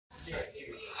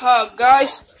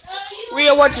Guys, we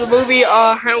are watching the movie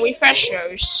Halloween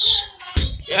Specials.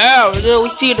 Yeah, we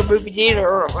see the movie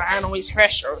theater Halloween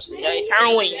Specials. Yeah, it's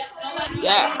Halloween.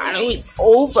 Yeah, Halloween's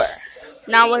over.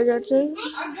 Now what are you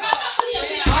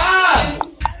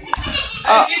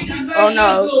oh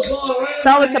no.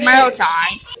 So it's a mail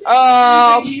time.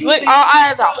 I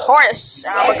have a horse.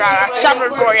 We got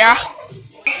something for ya.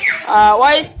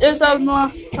 What is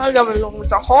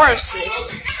it's a horse.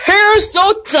 Here's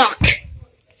a duck.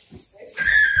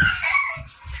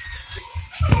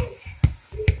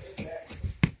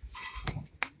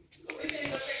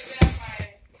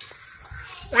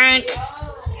 Frank.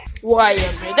 Wait a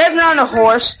minute, that's not a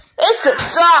horse. It's a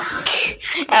duck.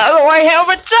 How do I have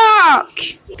a duck?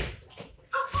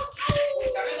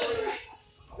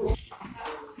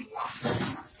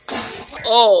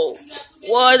 Oh,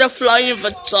 what a flying of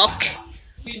a duck.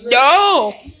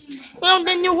 No. Well,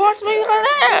 then you watch me for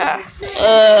that.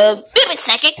 Wait a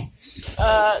second.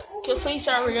 Can you please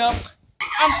hurry up?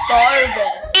 I'm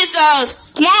starving. It's a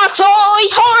small toy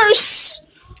horse.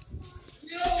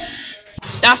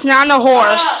 That's not a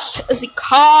horse. It's a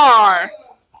car.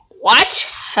 What?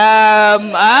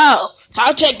 Oh. So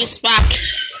I'll take this back.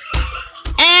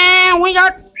 And we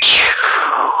got...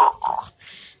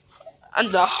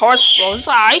 And the horse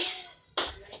bullseye.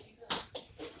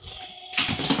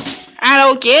 I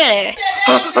don't get it.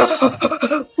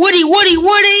 Woody!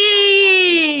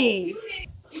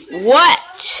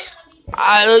 What?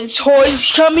 This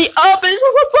horse coming up is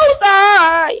a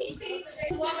bullseye.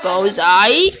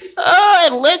 Bullseye? Oh,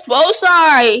 it lit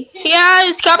bullseye. Yeah,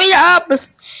 it's coming up. It's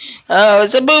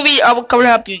a movie coming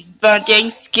up.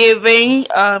 Thanksgiving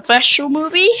special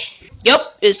movie. Yep,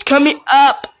 it's coming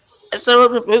up. So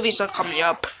the movies are coming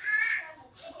up.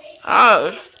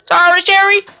 Oh, sorry,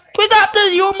 Jerry. Put up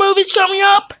that your movie's coming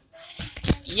up.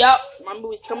 Yup, my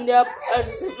movie's coming up.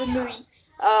 This is the movie.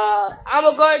 I'm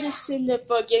gonna go to see it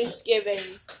for Thanksgiving,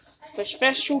 for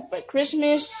special, for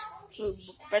Christmas,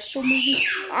 special movie.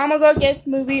 I'm gonna go get the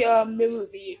movie, new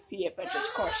movie, The Adventures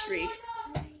Cars 3.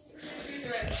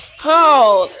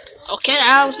 Oh, okay.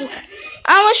 I was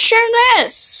sharing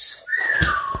this.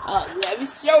 Let me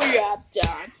show you how I'm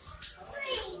done.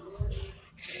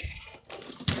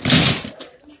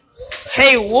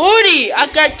 Hey Woody, I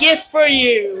got a gift for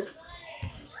you.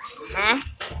 Huh?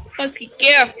 What's the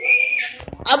gift?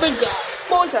 I'll be done.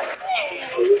 Bullseye.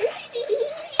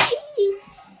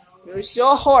 Here's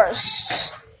your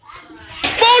horse.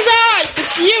 Bullseye!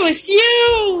 It's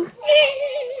you!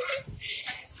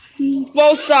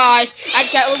 Bullseye! I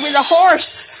got rid of the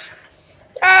horse.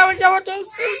 Oh, what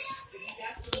this is?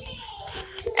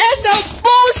 It's a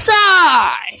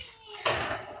bullseye!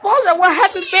 Bullseye, what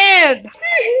happened, Ben?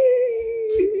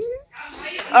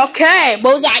 Okay,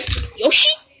 Bullseye. Yoshi?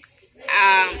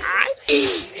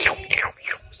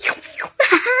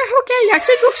 Okay, that's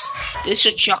it, goes. This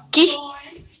is Chucky.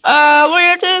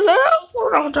 Where is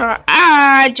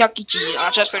it? Chucky Cheese.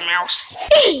 Just a mouse.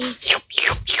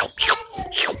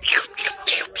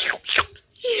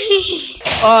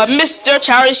 Mr.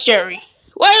 Charles Jerry.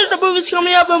 What is the movie's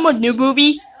coming up in a new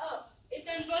movie?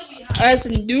 It's a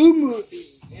new movie.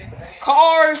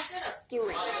 Cars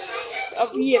 3.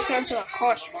 The Adventures of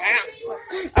Cars 3.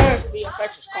 The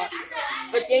Adventures of Cars 3.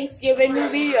 But Thanksgiving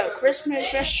movie, a Christmas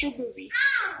special movie,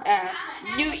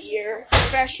 New Year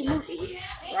special movie,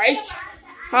 right?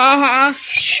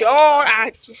 Sure.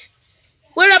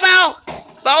 What about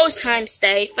Valentine's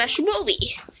Day special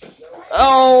movie?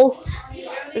 Oh,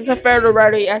 it's a fairly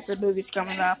ready as the movie's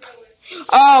coming up.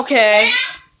 Okay.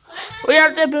 We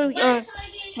have the movie,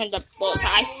 the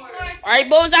bullseye. Alright,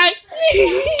 bullseye?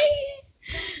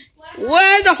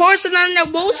 Where's the horse and then the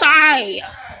bullseye?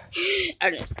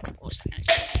 And it's the bullseye.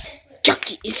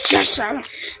 Chucky is just the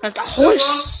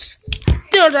horse.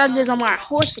 Dude, that is my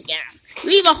horse again.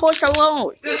 Leave a horse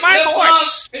alone. It's my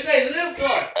horse.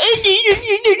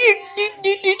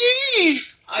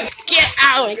 Get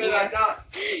out of here.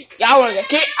 Y'all want to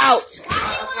get out.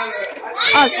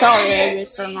 Oh, sorry,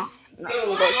 Mr. No,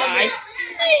 bullseye.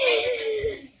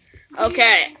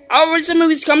 Okay, when's the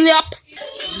movie's coming up?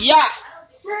 Yeah.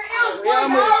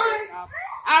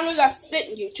 And we got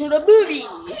sent you to the movies.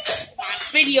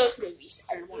 Videos, movies.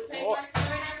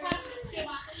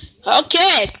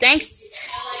 Okay, thanks.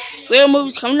 Real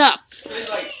movies coming up.